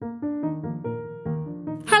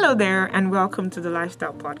Hello there, and welcome to the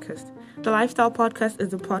Lifestyle Podcast. The Lifestyle Podcast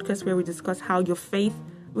is a podcast where we discuss how your faith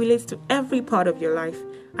relates to every part of your life.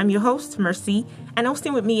 I'm your host, Mercy, and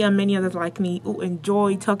hosting with me are many others like me who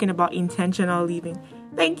enjoy talking about intentional living.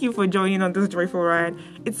 Thank you for joining on this joyful ride.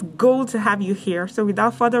 It's gold to have you here. So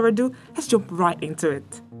without further ado, let's jump right into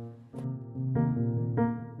it.